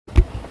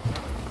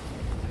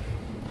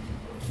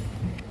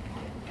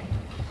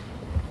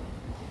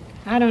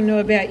I don't know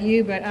about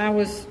you, but I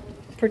was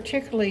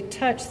particularly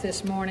touched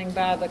this morning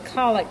by the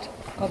collect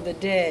of the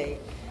day.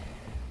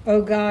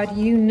 Oh God,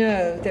 you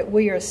know that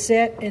we are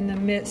set in the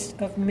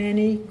midst of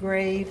many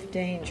grave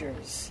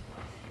dangers,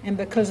 and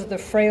because of the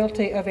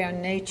frailty of our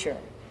nature,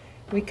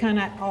 we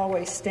cannot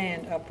always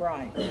stand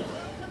upright.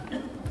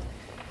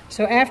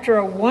 So after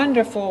a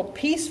wonderful,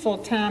 peaceful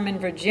time in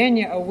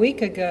Virginia a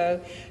week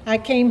ago, I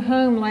came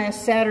home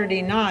last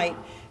Saturday night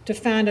to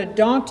find a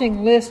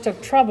daunting list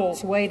of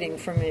troubles waiting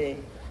for me,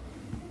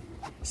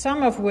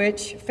 some of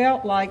which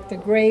felt like the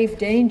grave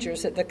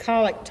dangers that the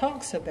collect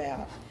talks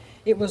about.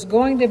 It was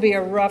going to be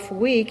a rough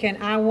week,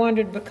 and I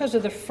wondered, because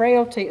of the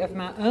frailty of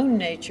my own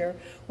nature,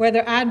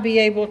 whether I'd be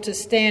able to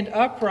stand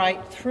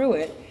upright through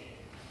it,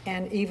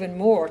 and even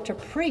more, to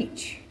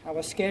preach. I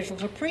was scheduled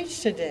to preach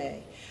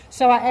today.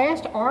 So I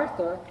asked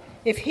Arthur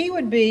if he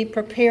would be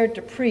prepared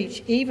to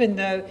preach, even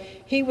though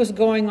he was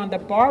going on the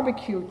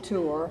barbecue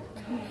tour,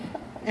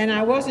 and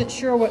I wasn't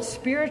sure what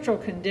spiritual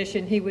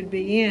condition he would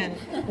be in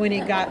when he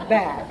got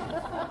back.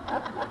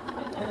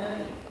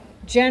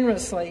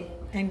 Generously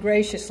and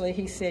graciously,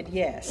 he said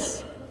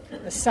yes.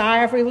 A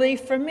sigh of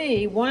relief for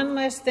me, one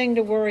less thing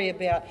to worry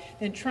about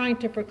than trying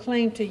to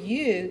proclaim to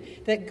you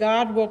that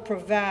God will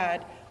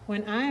provide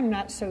when I am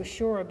not so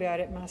sure about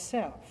it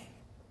myself.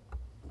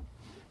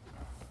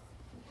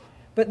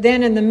 But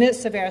then in the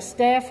midst of our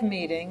staff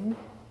meeting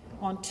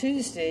on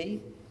Tuesday,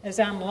 as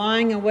I'm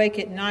lying awake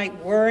at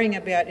night worrying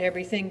about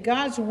everything,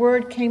 God's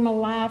word came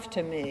alive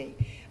to me,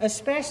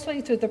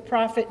 especially through the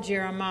prophet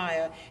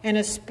Jeremiah,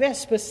 and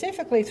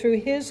specifically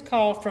through his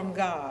call from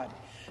God,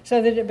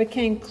 so that it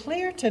became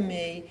clear to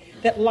me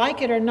that,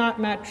 like it or not,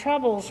 my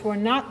troubles were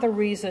not the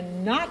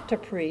reason not to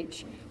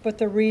preach, but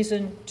the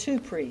reason to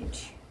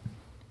preach.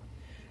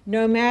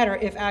 No matter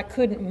if I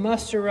couldn't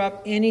muster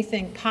up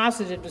anything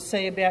positive to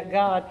say about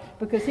God,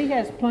 because he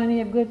has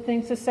plenty of good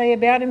things to say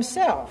about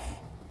himself.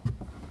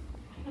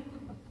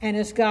 And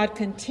as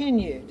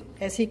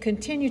he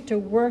continued to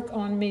work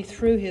on me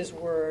through his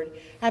word,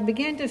 I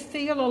began to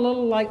feel a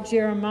little like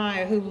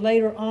Jeremiah, who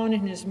later on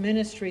in his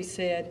ministry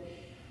said,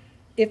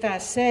 "If I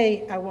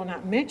say I will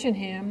not mention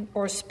him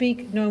or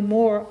speak no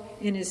more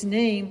in his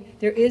name,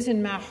 there is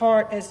in my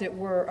heart, as it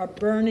were, a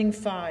burning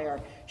fire,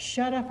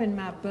 shut up in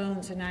my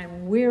bones, and I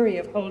am weary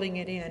of holding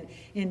it in.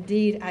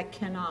 Indeed, I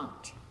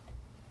cannot."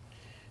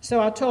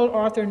 So I told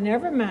Arthur,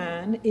 never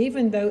mind,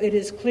 even though it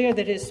is clear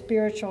that his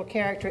spiritual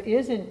character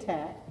is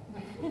intact,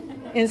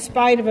 in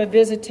spite of a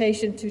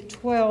visitation to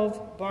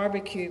 12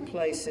 barbecue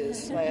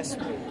places last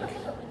week.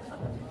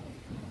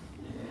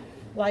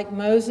 Like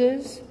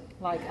Moses,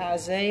 like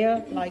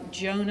Isaiah, like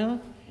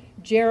Jonah,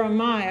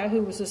 Jeremiah,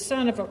 who was the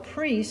son of a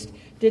priest,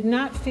 did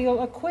not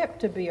feel equipped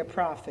to be a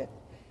prophet.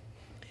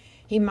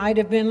 He might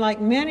have been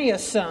like many a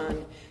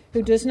son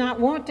who does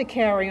not want to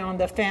carry on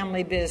the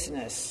family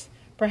business.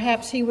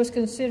 Perhaps he was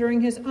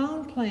considering his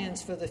own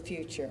plans for the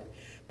future,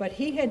 but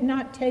he had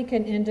not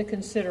taken into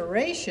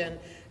consideration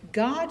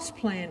God's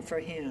plan for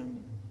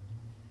him.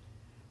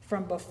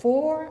 From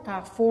before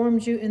I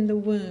formed you in the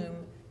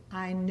womb,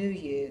 I knew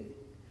you.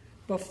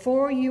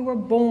 Before you were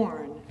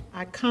born,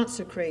 I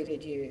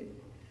consecrated you.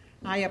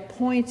 I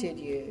appointed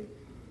you.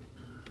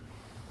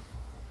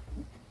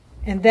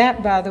 And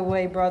that, by the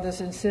way,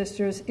 brothers and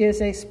sisters,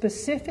 is a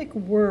specific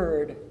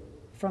word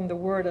from the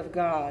Word of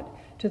God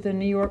to the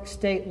New York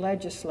State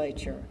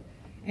Legislature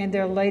and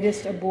their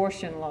latest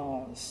abortion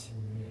laws.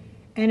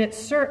 And it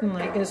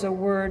certainly is a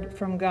word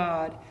from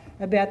God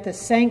about the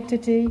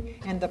sanctity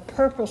and the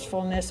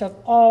purposefulness of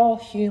all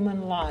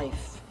human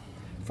life,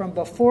 from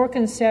before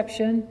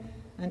conception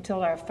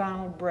until our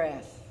final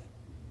breath.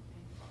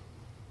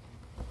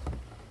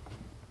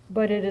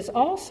 But it is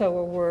also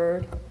a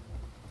word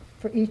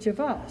for each of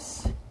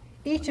us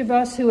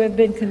who have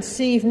been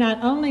conceived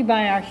not only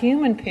by our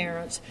human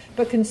parents,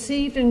 but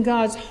conceived in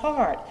God's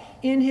heart,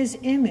 in his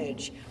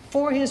image,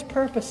 for his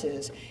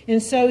purposes.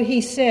 And so he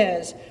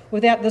says,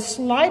 without the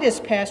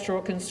slightest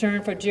pastoral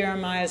concern for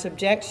Jeremiah's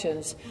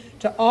objections,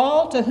 "To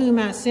all to whom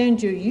I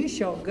send you, you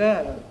shall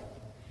go,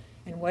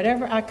 and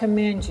whatever I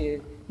command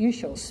you, you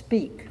shall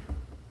speak."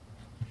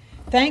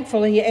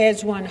 Thankfully, he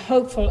adds one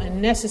hopeful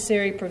and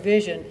necessary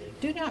provision: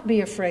 "Do not be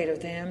afraid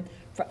of them,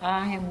 for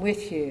I am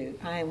with you.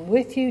 I am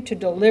with you to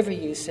deliver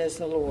you, says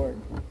the Lord."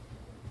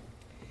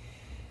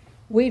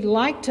 We'd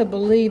like to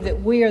believe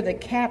that we are the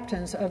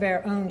captains of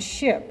our own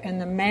ship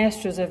and the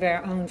masters of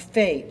our own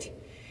fate,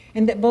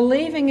 and that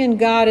believing in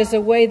God is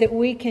a way that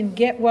we can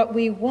get what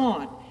we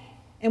want.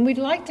 And we'd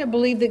like to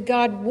believe that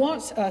God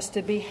wants us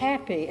to be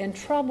happy and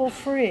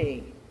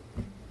trouble-free.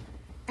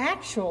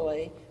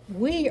 Actually,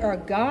 we are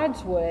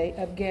God's way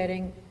of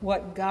getting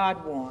what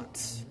God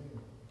wants.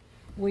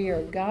 We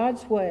are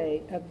God's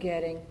way of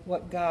getting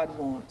what God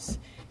wants.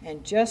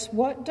 And just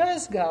what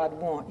does God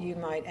want, you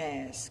might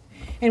ask?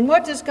 And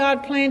what does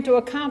God plan to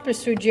accomplish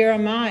through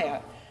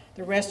Jeremiah?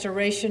 The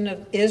restoration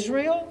of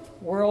Israel,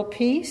 world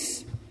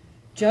peace,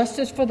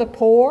 justice for the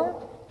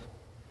poor?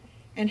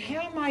 And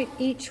how might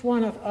each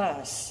one of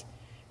us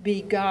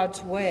be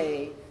God's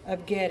way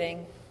of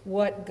getting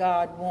what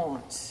God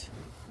wants?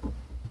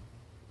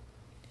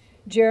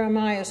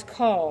 Jeremiah's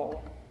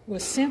call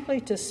was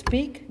simply to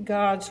speak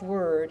God's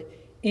word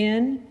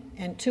in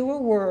and to a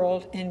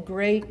world in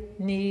great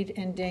need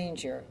and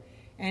danger,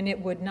 and it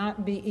would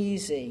not be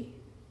easy.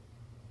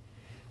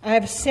 I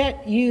have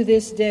set you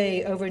this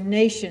day over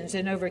nations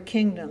and over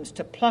kingdoms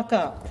to pluck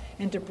up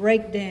and to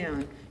break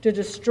down, to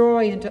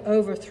destroy and to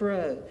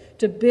overthrow,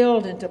 to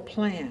build and to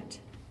plant.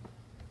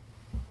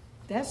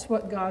 That's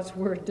what God's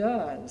word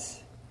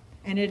does.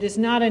 And it is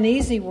not an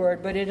easy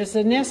word, but it is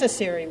a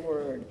necessary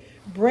word.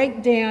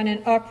 Break down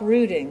and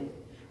uprooting,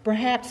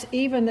 perhaps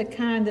even the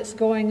kind that's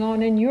going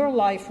on in your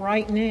life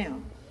right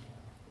now.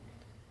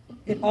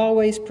 It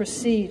always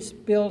precedes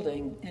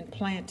building and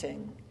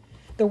planting.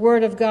 The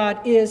word of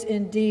God is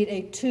indeed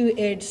a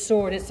two-edged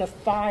sword. It's a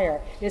fire.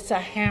 It's a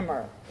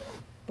hammer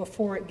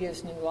before it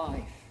gives new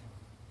life.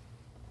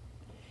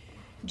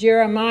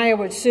 Jeremiah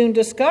would soon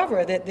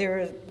discover that there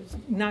is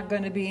not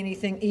going to be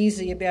anything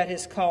easy about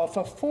his call.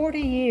 For 40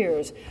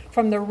 years,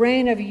 from the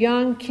reign of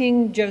young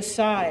King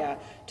Josiah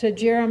to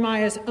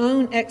Jeremiah's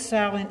own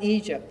exile in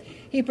Egypt,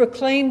 he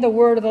proclaimed the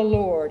word of the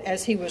Lord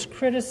as he was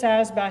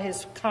criticized by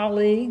his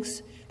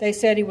colleagues. They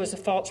said he was a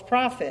false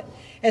prophet,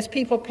 as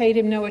people paid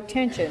him no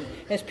attention,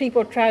 as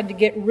people tried to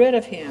get rid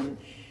of him,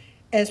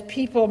 as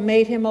people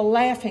made him a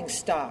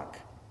laughingstock.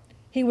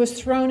 He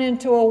was thrown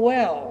into a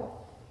well.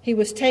 He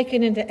was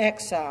taken into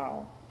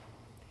exile.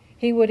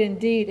 He would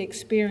indeed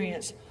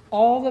experience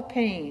all the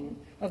pain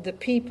of the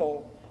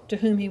people to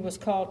whom he was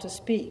called to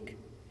speak.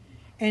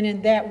 And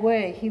in that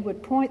way, he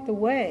would point the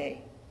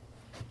way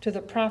to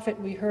the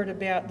prophet we heard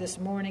about this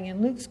morning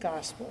in Luke's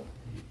gospel,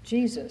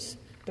 Jesus,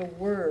 the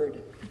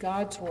Word,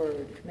 God's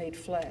Word made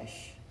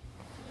flesh.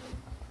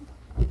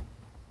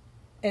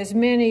 As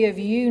many of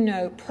you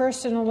know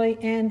personally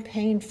and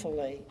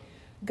painfully,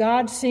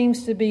 God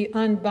seems to be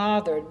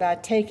unbothered by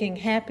taking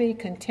happy,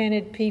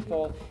 contented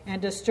people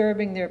and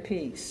disturbing their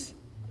peace,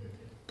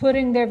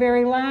 putting their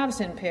very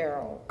lives in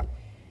peril.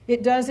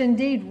 It does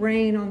indeed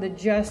rain on the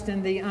just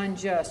and the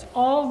unjust,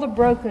 all the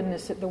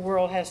brokenness that the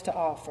world has to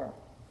offer.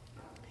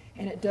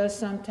 And it does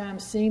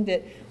sometimes seem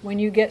that when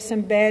you get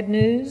some bad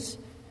news,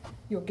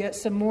 you'll get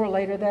some more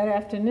later that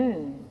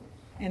afternoon.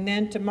 And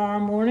then tomorrow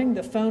morning,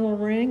 the phone will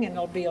ring and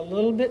there'll be a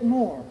little bit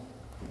more.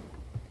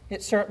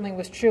 It certainly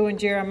was true in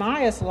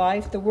Jeremiah's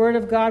life. The word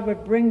of God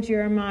would bring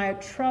Jeremiah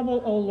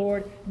trouble, O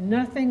Lord,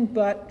 nothing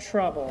but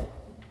trouble,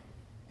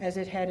 as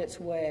it had its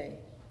way.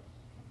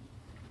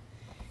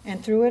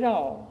 And through it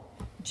all,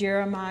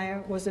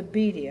 Jeremiah was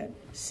obedient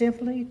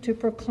simply to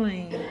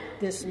proclaim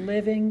this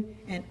living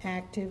and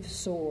active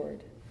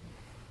sword.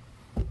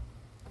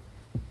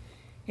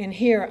 And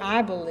here,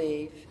 I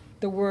believe,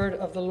 the word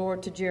of the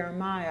Lord to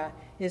Jeremiah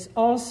is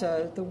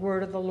also the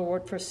word of the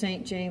Lord for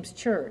St. James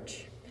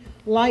Church.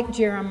 Like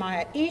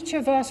Jeremiah, each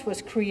of us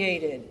was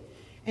created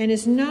and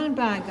is known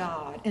by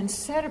God and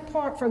set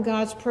apart for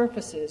God's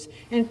purposes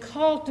and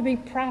called to be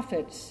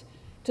prophets,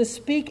 to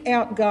speak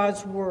out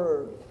God's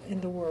word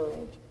in the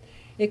world.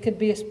 It could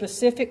be a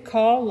specific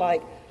call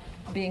like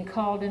being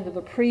called into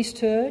the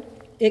priesthood.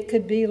 It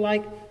could be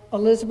like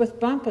Elizabeth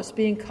Bumpus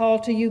being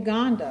called to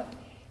Uganda.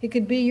 It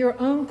could be your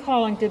own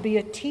calling to be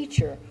a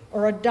teacher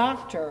or a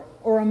doctor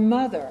or a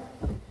mother.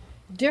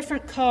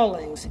 Different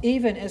callings,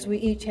 even as we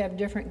each have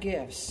different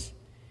gifts.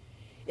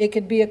 It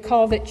could be a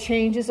call that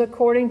changes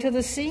according to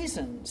the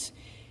seasons.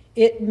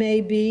 It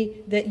may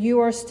be that you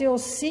are still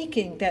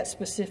seeking that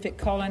specific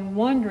call and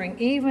wondering,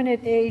 even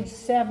at age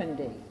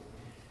 70,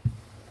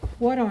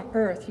 what on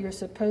earth you're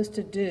supposed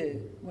to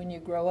do when you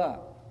grow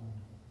up.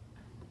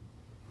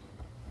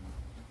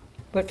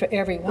 But for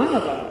every one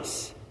of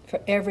us,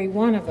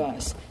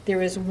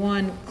 there is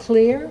one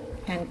clear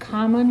and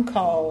common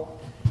call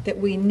that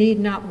we need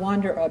not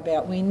wonder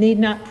about. We need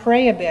not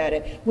pray about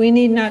it. We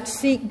need not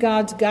seek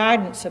God's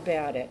guidance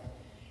about it.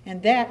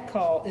 And that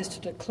call is to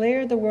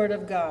declare the word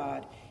of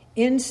God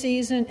in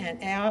season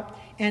and out,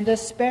 and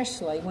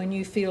especially when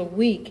you feel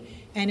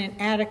weak and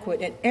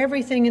inadequate and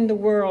everything in the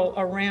world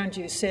around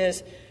you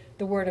says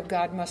the word of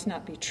God must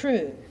not be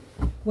true.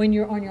 When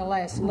you're on your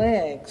last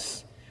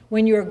legs,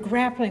 when you're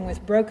grappling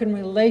with broken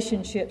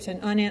relationships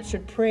and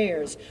unanswered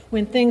prayers,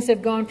 when things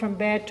have gone from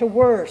bad to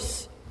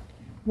worse,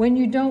 when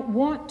you don't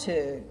want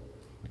to,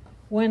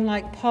 when,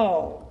 like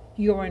Paul,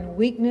 you're in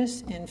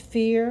weakness and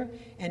fear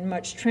and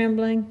much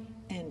trembling,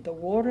 and the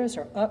waters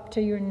are up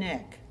to your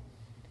neck.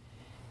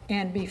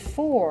 And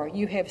before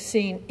you have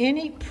seen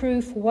any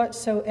proof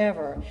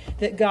whatsoever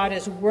that God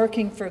is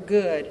working for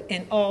good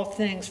in all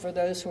things for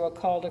those who are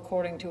called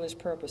according to his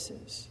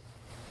purposes.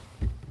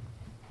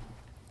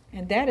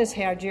 And that is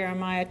how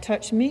Jeremiah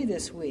touched me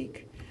this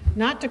week.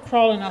 Not to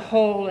crawl in a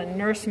hole and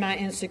nurse my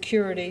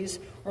insecurities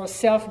or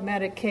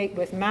self-medicate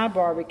with my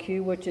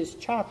barbecue, which is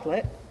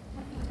chocolate,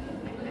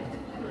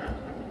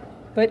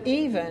 but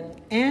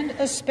even and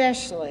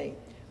especially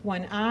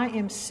when I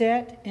am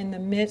set in the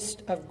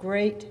midst of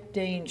great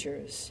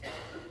dangers,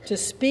 to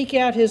speak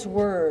out his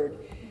word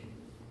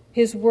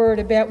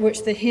about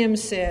which the hymn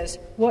says,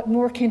 what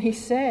more can he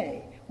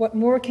say? What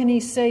more can he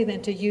say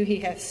than to you he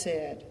hath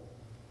said?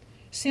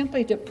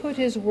 Simply to put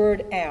his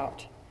word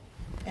out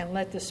and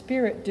let the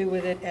Spirit do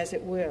with it as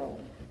it will.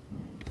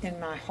 In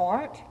my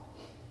heart,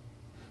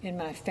 in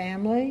my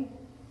family,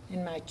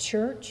 in my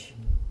church,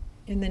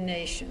 in the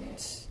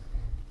nations.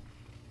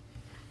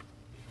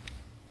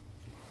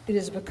 It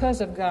is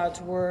because of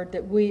God's word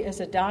that we as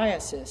a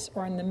diocese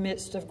are in the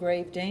midst of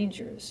grave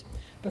dangers,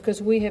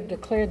 because we have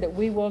declared that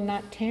we will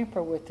not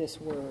tamper with this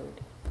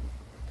word,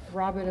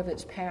 rob it of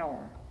its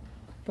power,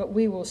 but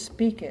we will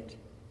speak it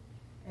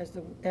as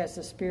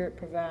the Spirit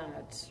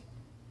provides.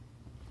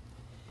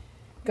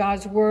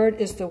 God's word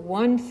is the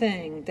one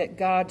thing that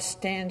God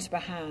stands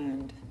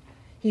behind.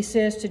 He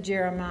says to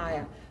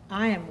Jeremiah,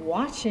 I am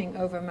watching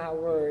over my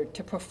word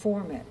to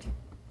perform it.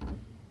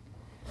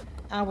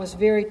 I was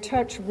very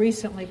touched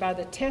recently by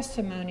the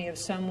testimony of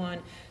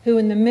someone who,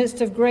 in the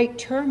midst of great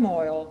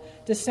turmoil,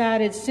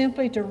 decided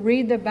simply to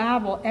read the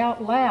Bible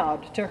out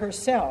loud to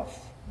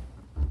herself.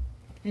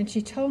 And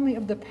she told me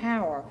of the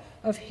power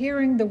of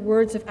hearing the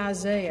words of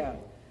Isaiah,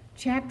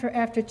 chapter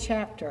after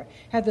chapter,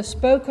 how the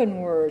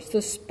spoken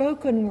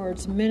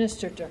words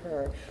minister to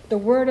her. The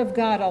Word of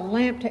God, a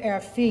lamp to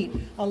our feet,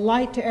 a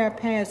light to our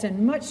paths,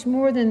 and much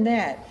more than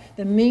that,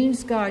 the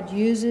means God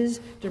uses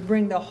to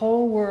bring the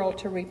whole world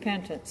to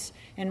repentance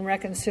and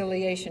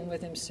reconciliation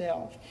with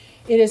Himself.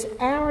 It is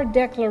our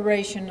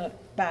declaration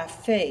by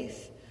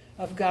faith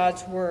of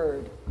God's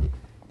Word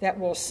that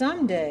will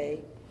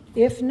someday,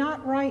 if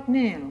not right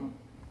now,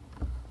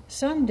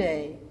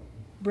 someday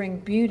bring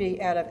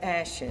beauty out of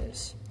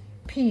ashes,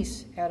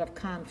 peace out of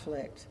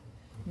conflict,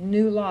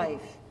 new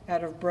life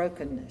out of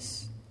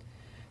brokenness,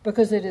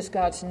 because it is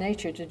God's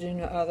nature to do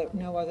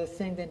no other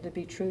thing than to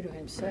be true to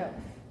Himself.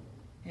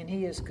 And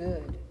He is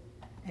good,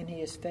 and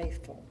He is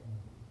faithful.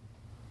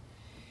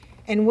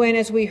 And when,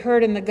 as we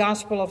heard in the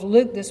Gospel of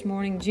Luke this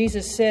morning,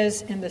 Jesus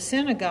says in the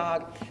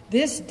synagogue,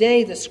 this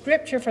day the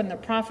scripture from the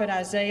prophet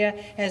Isaiah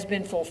has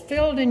been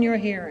fulfilled in your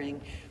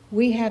hearing,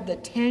 we have the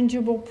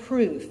tangible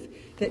proof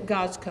that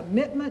God's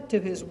commitment to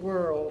His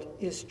world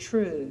is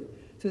true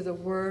through the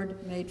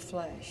Word made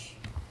flesh.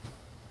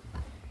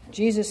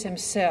 Jesus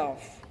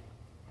Himself,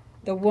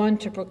 the one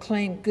to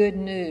proclaim good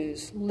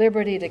news,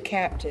 liberty to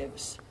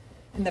captives,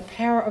 and the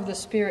power of the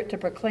Spirit to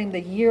proclaim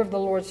the year of the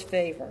Lord's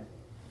favor.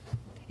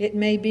 It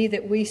may be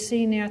that we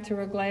see now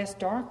through a glass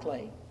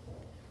darkly,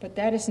 but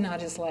that is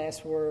not His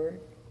last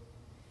word.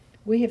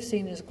 We have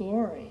seen His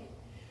glory,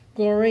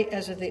 glory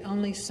as of the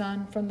only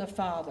Son from the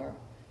Father,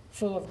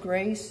 full of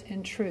grace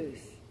and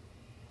truth.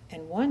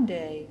 And one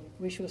day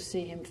we shall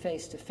see Him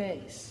face to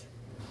face.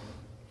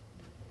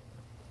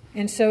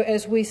 And so,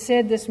 as we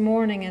said this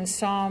morning in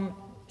Psalm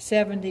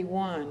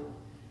 71,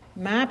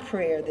 my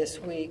prayer this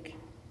week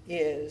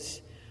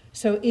is,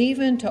 so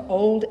even to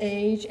old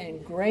age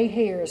and gray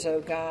hairs,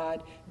 O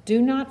God, do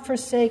not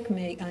forsake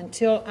me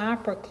until I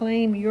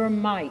proclaim your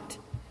might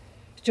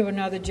to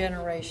another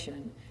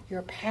generation,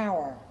 your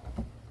power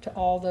to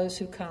all those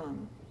who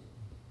come.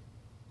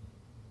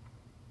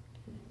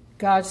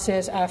 God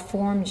says, I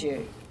formed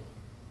you.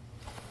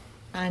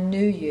 I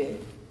knew you.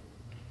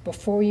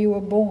 Before you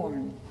were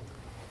born,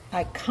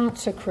 I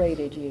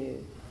consecrated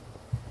you.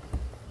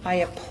 I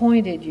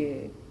appointed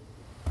you.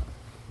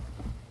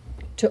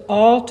 To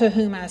all to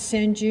whom I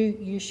send you,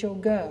 you shall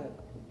go.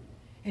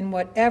 And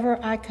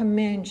whatever I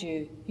command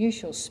you, you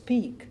shall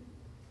speak.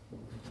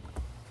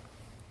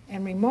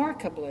 And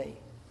remarkably,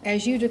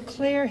 as you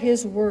declare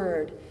His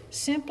word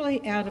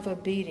simply out of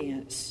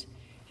obedience,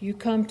 you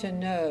come to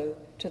know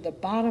to the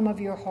bottom of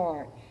your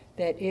heart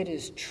that it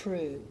is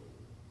true.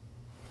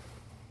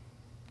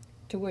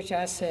 To which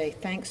I say,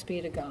 thanks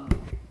be to God.